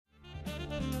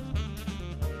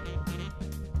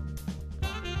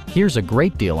Here's a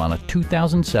great deal on a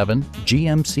 2007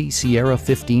 GMC Sierra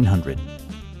 1500.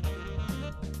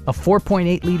 A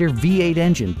 4.8-liter V8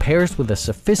 engine pairs with a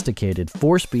sophisticated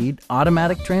 4-speed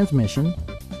automatic transmission,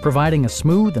 providing a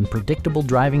smooth and predictable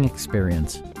driving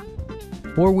experience.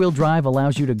 Four-wheel drive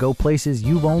allows you to go places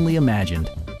you've only imagined.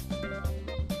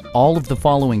 All of the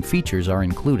following features are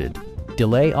included: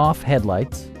 delay-off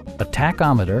headlights, a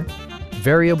tachometer,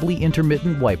 variably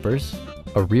intermittent wipers,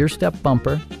 a rear step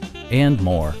bumper, and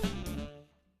more.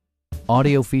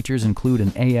 Audio features include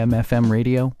an AM/FM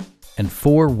radio and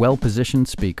 4 well-positioned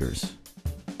speakers.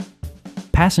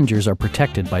 Passengers are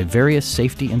protected by various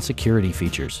safety and security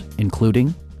features,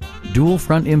 including dual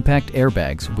front impact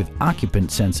airbags with occupant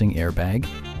sensing airbag,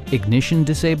 ignition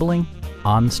disabling,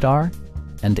 OnStar,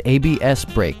 and ABS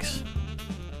brakes.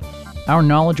 Our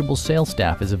knowledgeable sales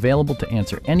staff is available to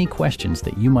answer any questions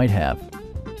that you might have.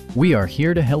 We are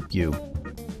here to help you.